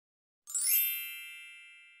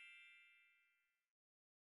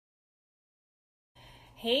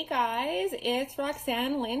Hey guys, it's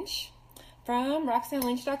Roxanne Lynch from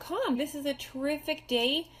roxannelynch.com. This is a terrific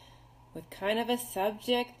day with kind of a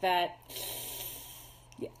subject that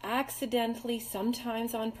you accidentally,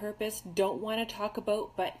 sometimes on purpose, don't want to talk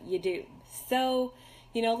about, but you do. So,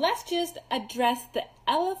 let's just address the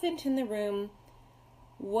elephant in the room.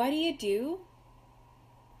 What do you do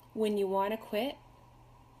when you want to quit?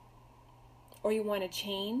 Or you want to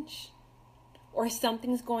change? Or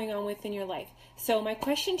something's going on within your life. So my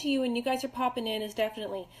question to you, and you guys are popping in, is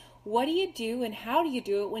definitely, what do you do and how do you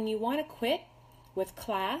do it when you want to quit with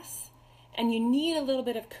class and you need a little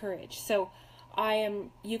bit of courage? So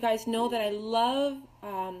you guys know that I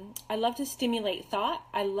love to stimulate thought.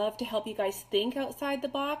 I love to help you guys think outside the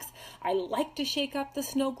box. I like to shake up the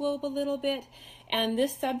snow globe a little bit. And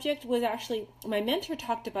this subject was actually, my mentor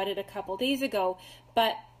talked about it a couple days ago,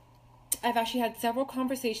 but I've actually had several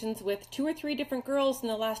conversations with 2 or 3 different girls in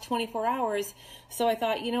the last 24 hours. So I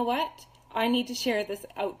thought, you know what? I need to share this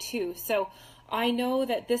out too. So I know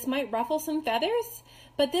that this might ruffle some feathers,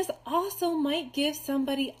 but this also might give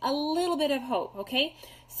somebody a little bit of hope, okay?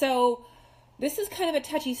 So this is kind of a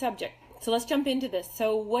touchy subject. So let's jump into this.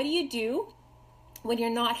 So what do you do when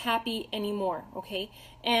you're not happy anymore, okay?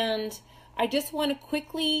 And I just want to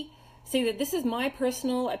quickly say that this is my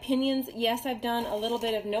personal opinions. Yes, I've done a little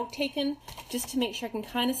bit of note taken just to make sure I can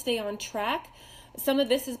kind of stay on track. Some of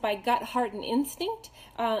this is by gut, heart, and instinct.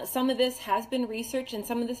 Some of this has been research, and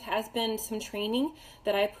some of this has been some training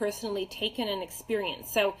that I've personally taken and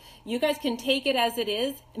experienced. So you guys can take it as it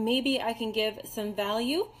is. Maybe I can give some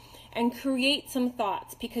value and create some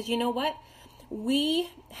thoughts, because you know what? We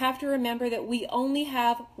have to remember that we only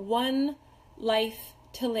have one life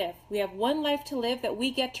to live. We have one life to live that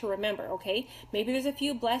we get to remember, okay? Maybe there's a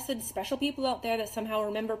few blessed, special people out there that somehow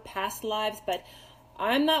remember past lives, but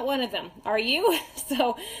I'm not one of them. Are you?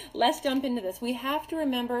 So let's jump into this. We have to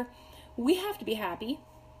remember, we have to be happy,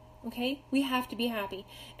 okay? We have to be happy.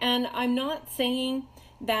 And I'm not saying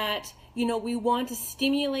that, we want to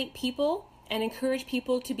stimulate people and encourage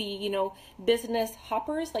people to be, business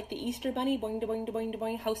hoppers like the Easter Bunny, boing to boing to boing to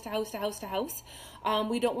boing, house to house to house to house.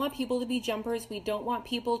 We don't want people to be jumpers. We don't want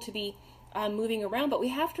people to be moving around. But we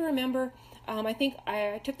have to remember, I think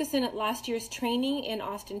I took this in at last year's training in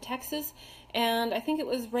Austin, Texas, and I think it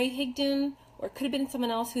was Ray Higdon, or it could have been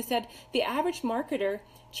someone else, who said the average marketer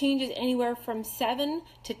changes anywhere from 7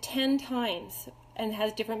 to 10 times and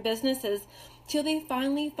has different businesses till they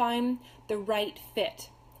finally find the right fit.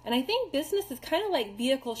 And I think business is kind of like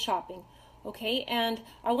vehicle shopping, okay? And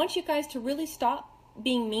I want you guys to really stop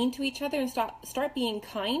being mean to each other and start being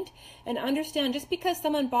kind, and understand just because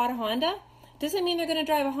someone bought a Honda doesn't mean they're going to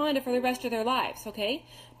drive a Honda for the rest of their lives, okay?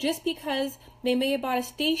 Just because they may have bought a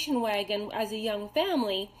station wagon as a young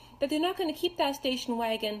family, that they're not going to keep that station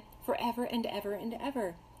wagon forever and ever and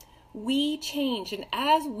ever. We change, and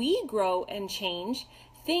as we grow and change,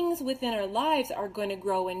 things within our lives are going to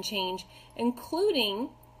grow and change, including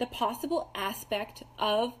the possible aspect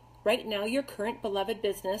of right now your current beloved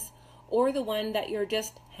business, or the one that you're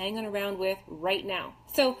just hanging around with right now.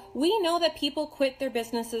 So we know that people quit their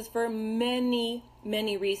businesses for many,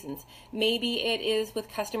 many reasons. Maybe it is with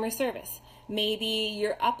customer service. Maybe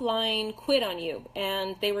your upline quit on you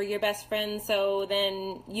and they were your best friend, so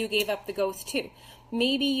then you gave up the ghost too.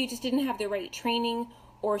 Maybe you just didn't have the right training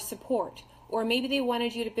or support, or maybe they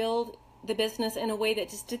wanted you to build the business in a way that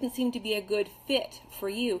just didn't seem to be a good fit for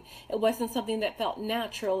you. It wasn't something that felt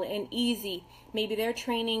natural and easy. Maybe their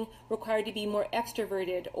training required to be more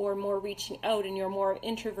extroverted or more reaching out, and you're more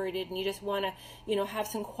introverted and you just want to, have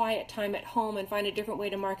some quiet time at home and find a different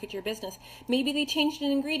way to market your business. Maybe they changed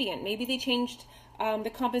an ingredient. Maybe they changed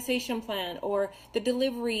the compensation plan, or the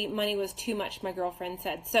delivery money was too much, my girlfriend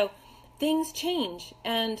said. So things change,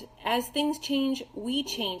 and as things change, we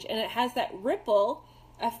change, and it has that ripple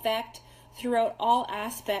effect throughout all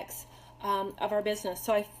aspects of our business.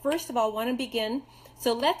 So I first of all want to begin.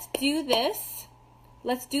 So let's do this.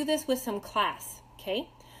 Let's do this with some class, okay?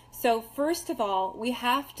 So first of all, we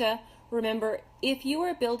have to remember, if you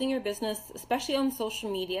are building your business, especially on social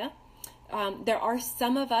media, there are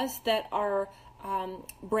some of us that are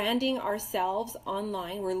branding ourselves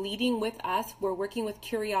online. We're leading with us. We're working with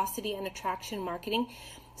curiosity and attraction marketing.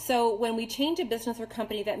 So when we change a business or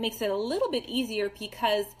company, that makes it a little bit easier,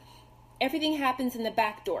 because everything happens in the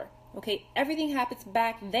back door, okay? Everything happens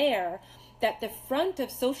back there, that the front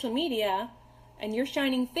of social media and your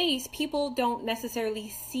shining face, people don't necessarily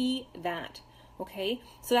see that, okay?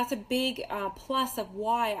 So that's a big plus of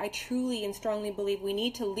why I truly and strongly believe we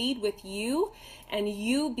need to lead with you, and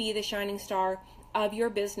you be the shining star of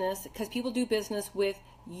your business, because people do business with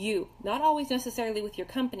you, not always necessarily with your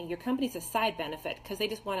company. Your company's a side benefit because they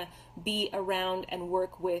just want to be around and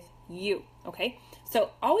work with you. Okay,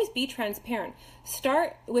 so always be transparent.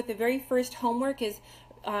 Start with the very first homework is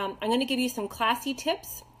I'm going to give you some classy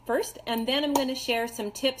tips first, and then I'm going to share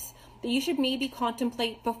some tips that you should maybe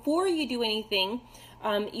contemplate before you do anything,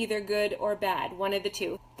 either good or bad, one of the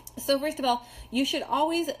two. So first of all, you should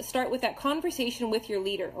always start with that conversation with your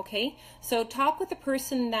leader, okay? So talk with the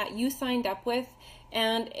person that you signed up with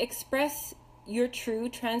and express your true,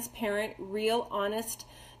 transparent, real, honest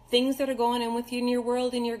things that are going on with you in your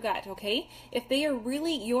world, in your gut, okay? If they are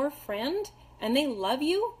really your friend and they love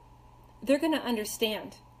you, they're going to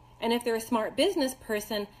understand. And if they're a smart business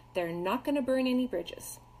person, they're not going to burn any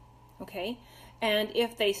bridges, okay? And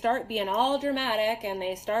if they start being all dramatic and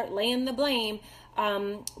they start laying the blame,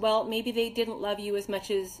 well, maybe they didn't love you as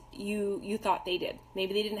much as you thought they did.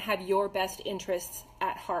 Maybe they didn't have your best interests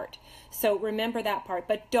at heart. So remember that part.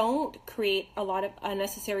 But don't create a lot of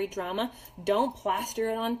unnecessary drama. Don't plaster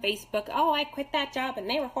it on Facebook. Oh, I quit that job and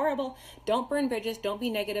they were horrible. Don't burn bridges. Don't be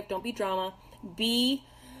negative. Don't be drama. Be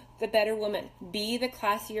the better woman. Be the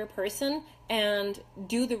classier person and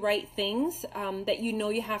do the right things that you know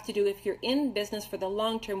you have to do. If you're in business for the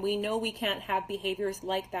long term, we know we can't have behaviors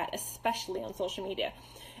like that, especially on social media.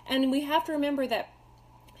 And we have to remember that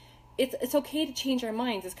it's okay to change our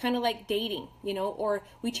minds. It's kind of like dating, you know, or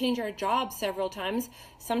we change our jobs several times.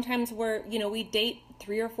 Sometimes we date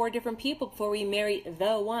 3 or 4 different people before we marry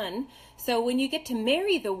the one. So when you get to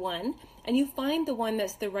marry the one and you find the one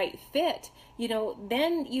that's the right fit, you know,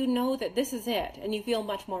 then you know that this is it, and you feel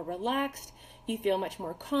much more relaxed. You feel much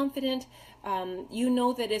more confident. You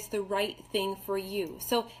know that it's the right thing for you.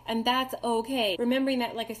 So, and that's okay. Remembering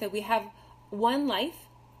that, like I said, we have one life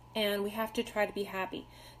and we have to try to be happy.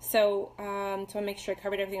 So, so I'll make sure I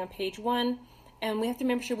covered everything on page 1. And we have to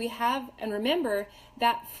remember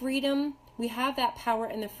that freedom, we have that power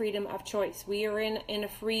and the freedom of choice. We are in a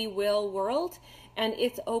free will world, and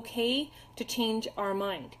it's okay to change our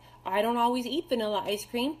mind. I don't always eat vanilla ice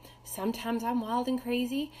cream. Sometimes I'm wild and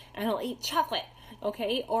crazy and I'll eat chocolate,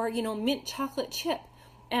 okay? Or, you know, mint chocolate chip.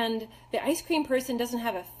 And the ice cream person doesn't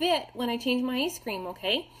have a fit when I change my ice cream,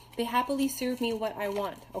 okay? They happily serve me what I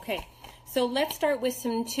want, okay? So let's start with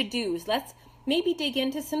some to-dos. Let's maybe dig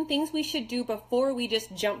into some things we should do before we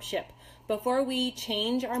just jump ship, before we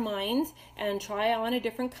change our minds and try on a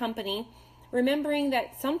different company, remembering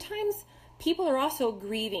that sometimes people are also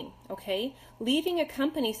grieving, okay? Leaving a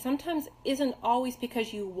company sometimes isn't always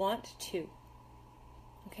because you want to,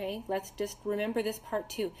 okay? Let's just remember this part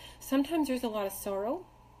too. Sometimes there's a lot of sorrow.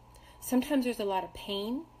 Sometimes there's a lot of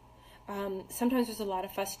pain. Sometimes there's a lot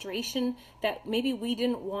of frustration that maybe we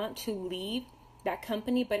didn't want to leave that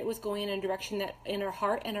company, but it was going in a direction that in our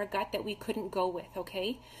heart and our gut that we couldn't go with,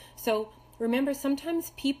 okay? So remember,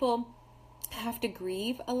 sometimes people have to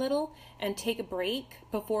grieve a little and take a break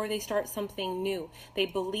before they start something new. They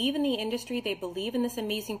believe in the industry, they believe in this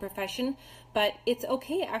amazing profession, but it's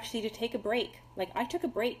okay actually to take a break. Like I took a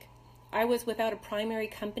break. I was without a primary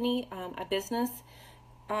company, a business,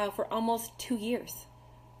 for almost 2 years.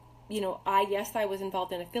 You know, I was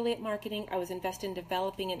involved in affiliate marketing. I was invested in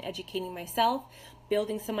developing and educating myself,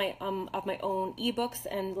 building some of my own ebooks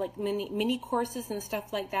and like mini courses and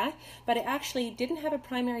stuff like that. But I actually didn't have a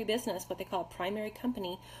primary business, what they call a primary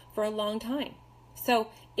company, for a long time. So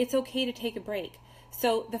it's okay to take a break.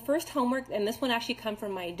 So the first homework, and this one actually come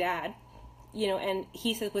from my dad, you know, and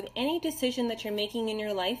he says, with any decision that you're making in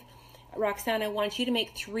your life, Roxanne, I want you to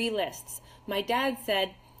make 3 lists. My dad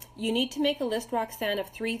said, you need to make a list, Roxanne, of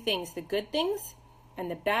 3 things: the good things and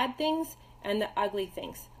the bad things and the ugly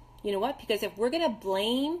things. You know what? Because if we're going to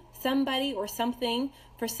blame somebody or something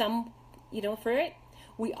for for it,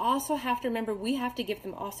 we also have to remember we have to give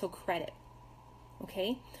them also credit.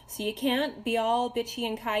 Okay? So you can't be all bitchy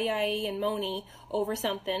and ki-yi and moany over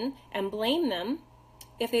something and blame them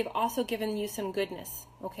if they've also given you some goodness.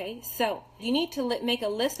 Okay? So you need to make a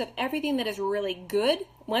list of everything that is really good,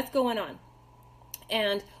 what's going on.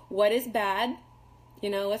 And what is bad, you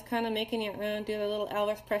know, what's kind of making you do the little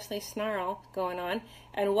Elvis Presley snarl going on,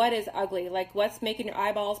 and what is ugly, like what's making your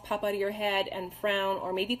eyeballs pop out of your head and frown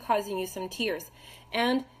or maybe causing you some tears.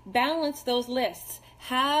 And balance those lists.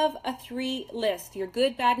 Have a 3 list, your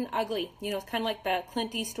good, bad, and ugly. You know, it's kind of like the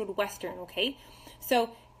Clint Eastwood Western, okay?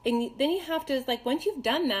 So and then you have to, like, once you've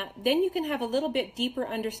done that, then you can have a little bit deeper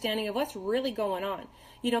understanding of what's really going on.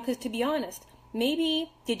 You know, because to be honest,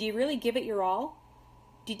 maybe, did you really give it your all?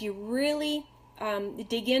 Did you really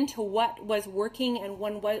dig into what was working and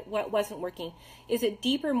what wasn't working. Is it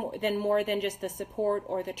deeper more than just the support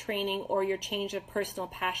or the training or your change of personal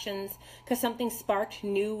passions because something sparked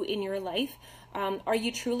new in your life? Are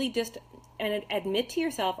you truly just, and admit to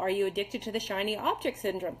yourself, are you addicted to the shiny object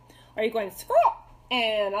syndrome? Are you going, squirrel,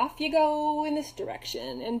 and off you go in this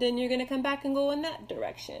direction, and then you're going to come back and go in that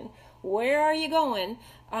direction? Where are you going?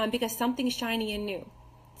 Because something's shiny and new.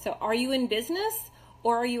 So are you in business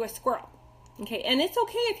or are you a squirrel? Okay, and it's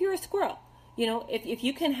okay if you're a squirrel. You know, if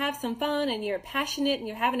you can have some fun and you're passionate and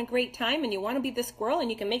you're having a great time and you want to be the squirrel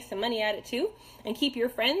and you can make some money at it too and keep your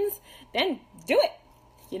friends, then do it,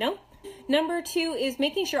 you know? Number 2 is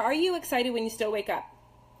making sure, are you excited when you still wake up?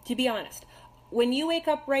 To be honest, when you wake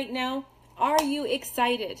up right now, are you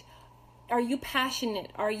excited? Are you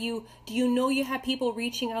passionate? Do you know you have people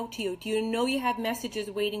reaching out to you? Do you know you have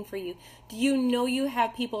messages waiting for you? Do you know you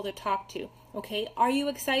have people to talk to? Okay, are you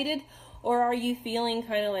excited? Or are you feeling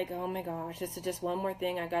kind of like, oh my gosh, this is just one more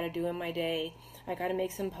thing I got to do in my day. I got to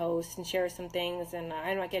make some posts and share some things and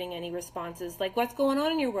I'm not getting any responses. Like, what's going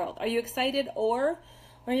on in your world? Are you excited or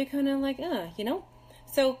are you kind of like, you know?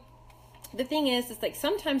 So the thing is like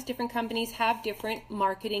sometimes different companies have different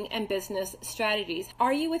marketing and business strategies.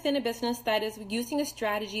 Are you within a business that is using a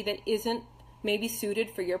strategy that isn't maybe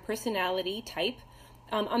suited for your personality type?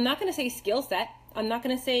 I'm not going to say skill set. I'm not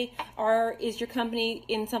going to say, is your company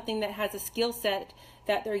in something that has a skill set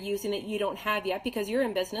that they're using that you don't have yet, because you're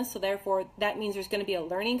in business. So therefore that means there's going to be a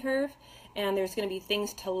learning curve and there's going to be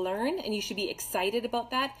things to learn and you should be excited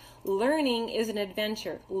about that. Learning is an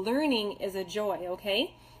adventure. Learning is a joy,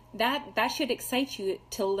 okay? That should excite you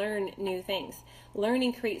to learn new things.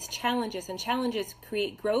 Learning creates challenges and challenges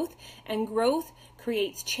create growth and growth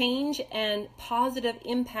creates change and positive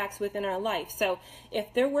impacts within our life. So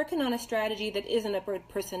if they're working on a strategy that isn't a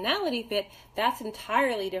personality fit, that's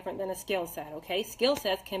entirely different than a skill set, okay? Skill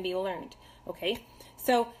sets can be learned, okay?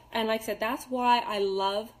 So, and like I said, that's why I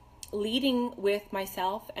love leading with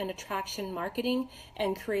myself and attraction marketing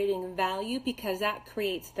and creating value, because that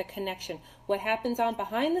creates the connection. What happens on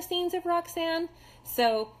behind the scenes of Roxanne?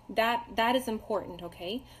 So that is important,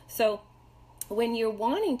 okay? So when you're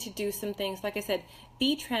wanting to do some things, like I said,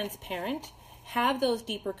 be transparent, have those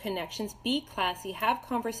deeper connections, be classy, have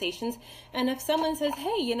conversations. And if someone says,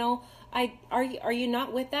 hey, you know, are you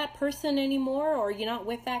not with that person anymore, or you're not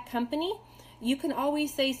with that company? You can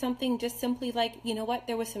always say something just simply like, you know what,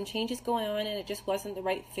 there was some changes going on and it just wasn't the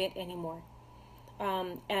right fit anymore.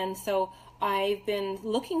 And so I've been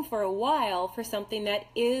looking for a while for something that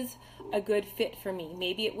is a good fit for me.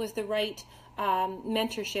 Maybe it was the right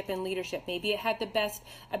mentorship and leadership. Maybe it had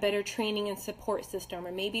a better training and support system,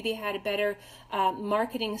 or maybe they had a better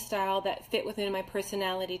marketing style that fit within my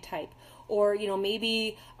personality type. Or, you know,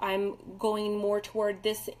 maybe I'm going more toward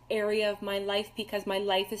this area of my life because my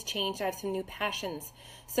life has changed. I have some new passions.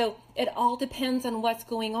 So it all depends on what's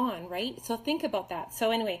going on, right? So think about that.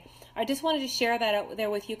 So anyway, I just wanted to share that out there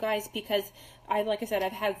with you guys because like I said,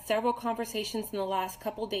 I've had several conversations in the last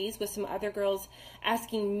couple days with some other girls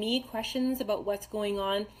asking me questions about what's going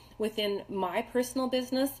on within my personal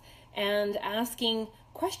business and asking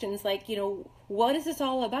questions like, you know, what is this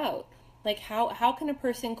all about? Like how can a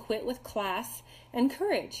person quit with class and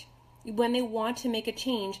courage when they want to make a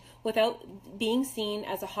change without being seen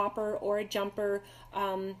as a hopper or a jumper,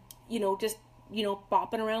 you know, just, you know,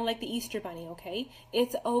 bopping around like the Easter Bunny, okay?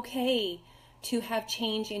 It's okay to have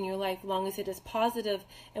change in your life, as long as it is positive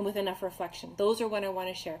and with enough reflection. Those are what I want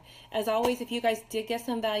to share. As always, if you guys did get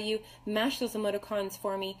some value, mash those emoticons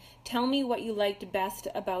for me. Tell me what you liked best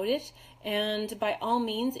about it. And by all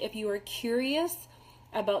means, if you are curious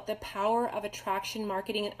about the power of attraction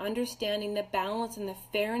marketing and understanding the balance and the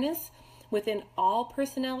fairness within all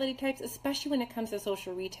personality types, especially when it comes to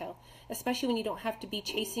social retail, especially when you don't have to be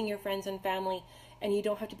chasing your friends and family and you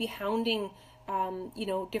don't have to be hounding you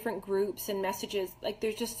know, different groups and messages. Like,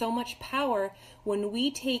 there's just so much power when we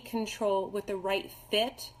take control with the right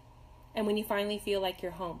fit and when you finally feel like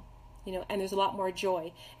you're home, you know, and there's a lot more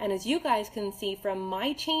joy. And as you guys can see from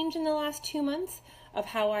my change in the last 2 months of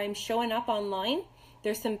how I'm showing up online,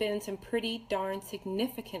 there's been some pretty darn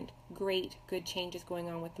significant, great, good changes going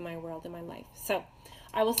on with my world and my life. So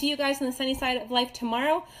I will see you guys on the sunny side of life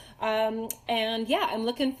tomorrow. And yeah, I'm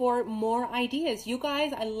looking for more ideas. You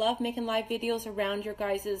guys, I love making live videos around your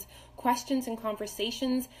guys' questions and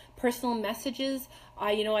conversations, personal messages.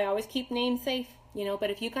 You know, I always keep names safe, you know, but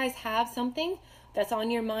if you guys have something that's on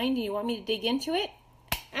your mind and you want me to dig into it,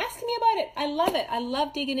 ask me about it. I love it. I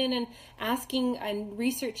love digging in and asking and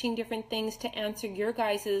researching different things to answer your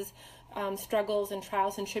guys' struggles and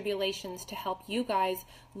trials and tribulations to help you guys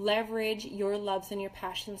leverage your loves and your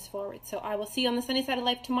passions forward. So I will see you on the sunny side of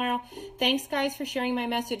life tomorrow. Thanks, guys, for sharing my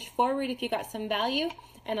message forward if you got some value,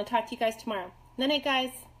 and I'll talk to you guys tomorrow. Night,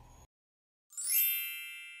 guys.